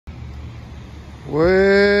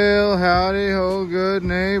Well, howdy ho, good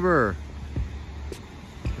neighbor.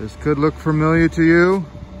 This could look familiar to you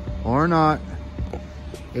or not.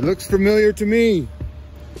 It looks familiar to me.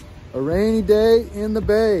 A rainy day in the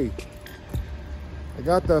bay. I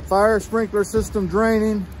got the fire sprinkler system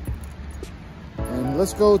draining, and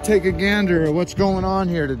let's go take a gander at what's going on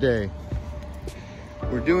here today.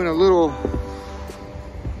 We're doing a little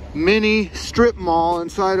mini strip mall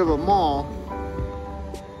inside of a mall.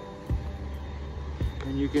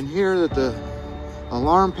 And you can hear that the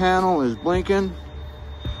alarm panel is blinking.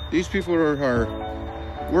 These people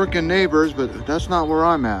are working neighbors, but that's not where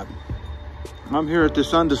I'm at. I'm here at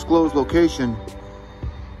this undisclosed location.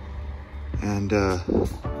 And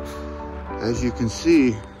as you can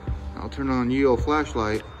see, I'll turn on Yeo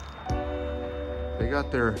flashlight. They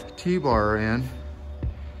got their T-bar in.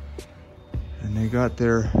 And they got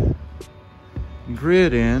their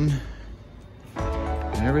grid in.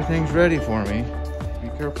 And everything's ready for me. Be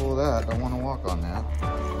careful of that, don't want to walk on that.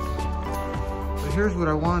 But here's what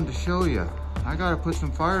I wanted to show you. I gotta put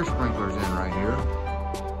some fire sprinklers in right here.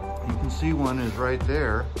 You can see one is right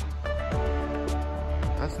there.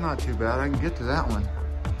 That's not too bad, I can get to that one.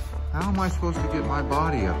 How am I supposed to get my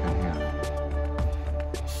body up in here?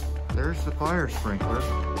 There's the fire sprinkler,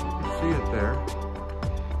 you can see it there.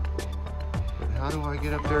 But how do I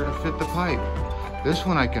get up there to fit the pipe? This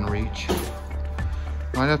one I can reach.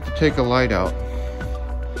 Might have to take a light out.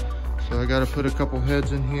 So I gotta put a couple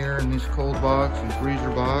heads in here in this cold box and freezer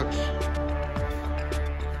box.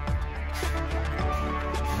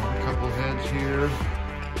 And a couple heads here.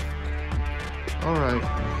 All right.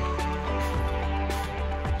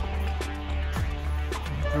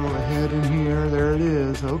 Throw a head in here, there it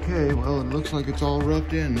is. Okay, well it looks like it's all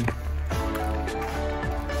roughed in.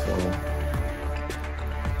 So,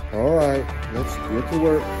 all right, let's get to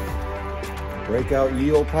work. Break out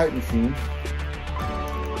Yeo pipe machine.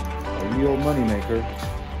 Yeo moneymaker.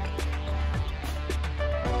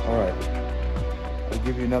 All right, I'll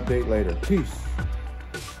give you an update later. Peace.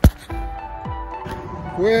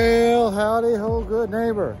 Well, howdy ho, good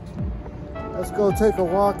neighbor. Let's go take a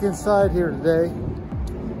walk inside here today,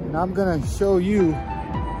 and I'm gonna show you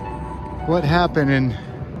what happened in,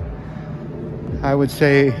 I would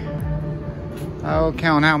say, I'll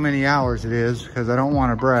count how many hours it is because I don't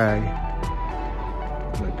want to brag.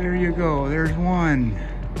 But there you go, there's 1,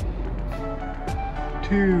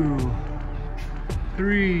 2,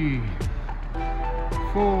 3,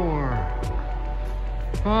 4,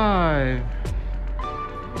 5,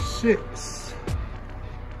 6,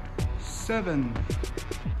 7,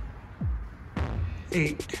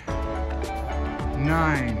 8,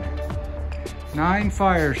 9. 9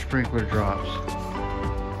 fire sprinkler drops.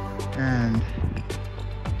 And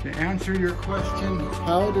to answer your question,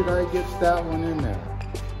 how did I get that one in there?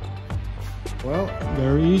 Well,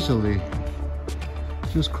 very easily.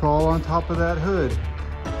 Just crawl on top of that hood.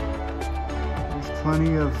 There's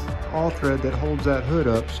plenty of all thread that holds that hood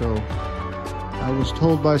up, so I was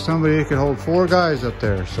told by somebody it could hold 4 guys up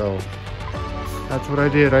there, so that's what I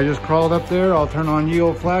did. I just crawled up there. I'll turn on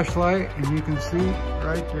Yeo flashlight and you can see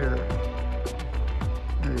right there.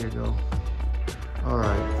 There you go. All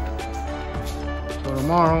right. So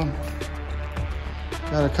tomorrow,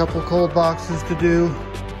 got a couple cold boxes to do.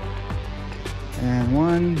 And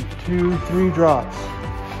 1, 2, 3 drops.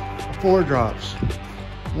 4 drops.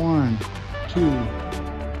 1, 2.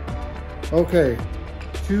 Okay,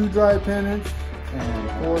 2 dry pennants and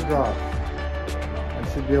 4 drops. I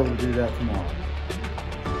should be able to do that tomorrow.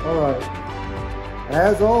 All right.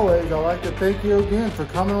 As always, I'd like to thank you again for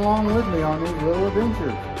coming along with me on these little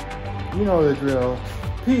adventures. You know the drill.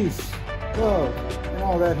 Peace, love, and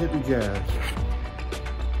all that hippie jazz.